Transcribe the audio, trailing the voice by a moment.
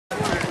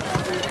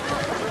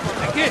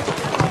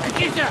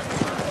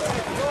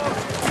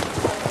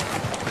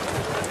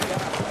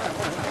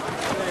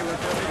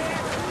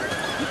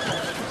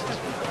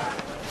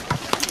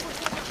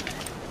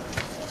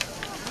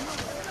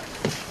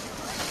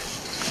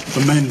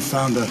The men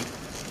found her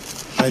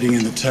hiding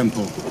in the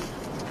temple.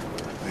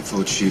 They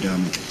thought she'd,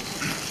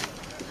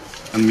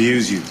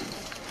 amuse you.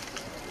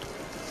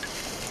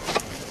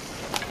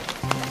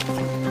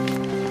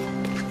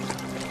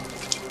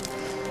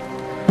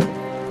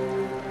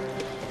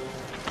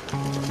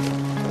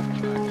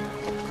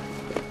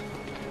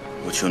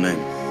 What's your name?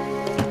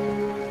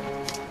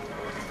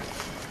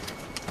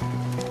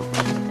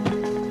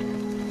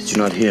 Did you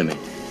not hear me?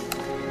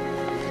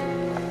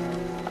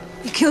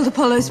 You killed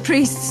Apollo's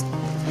priests.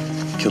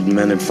 Killed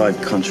men in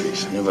 5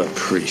 countries. Never a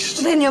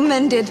priest. Then your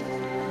men did.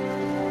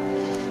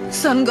 The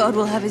sun god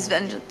will have his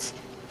vengeance.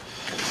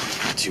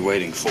 What's he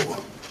waiting for?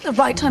 The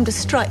right time to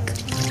strike.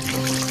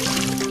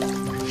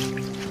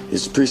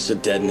 His priests are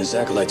dead and his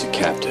acolytes are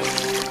captive.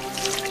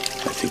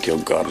 I think your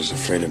god was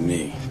afraid of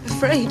me.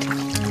 Afraid?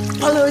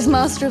 Apollo is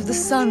master of the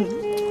sun.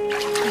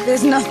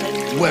 There's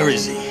nothing. Where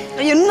is he?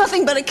 You're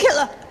nothing but a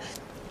killer.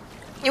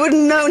 You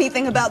wouldn't know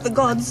anything about the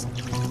gods.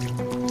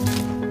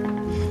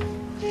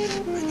 I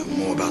know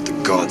more about the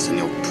gods than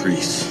your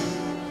priests.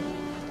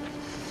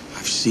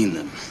 I've seen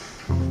them.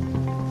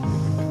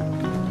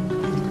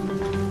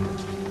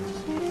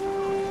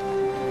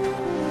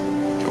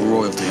 You're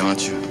royalty,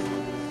 aren't you?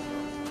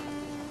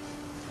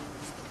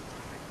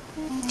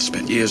 I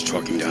spent years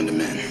talking down to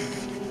men.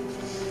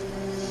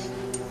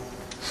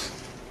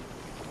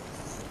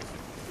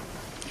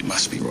 You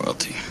must be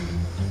royalty.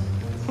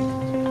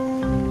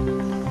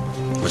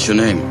 What's your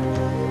name?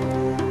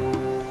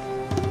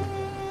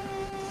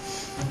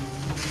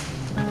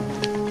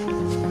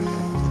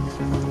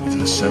 Even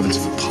the servants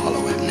of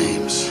Apollo have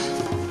names.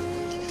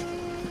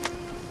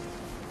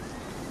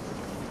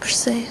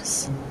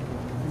 Briseis.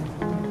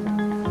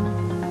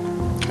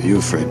 Are you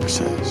afraid,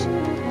 Briseis?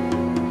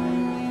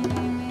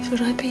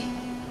 Should I be?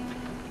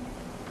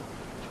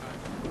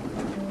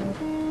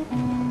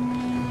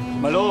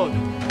 My lord.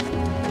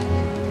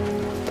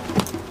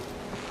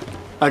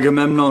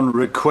 Agamemnon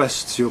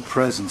requests your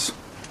presence.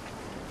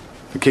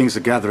 The kings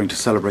are gathering to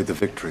celebrate the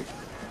victory.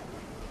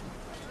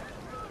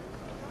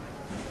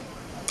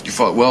 You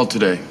fought well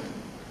today.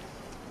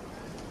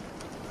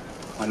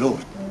 My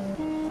lord.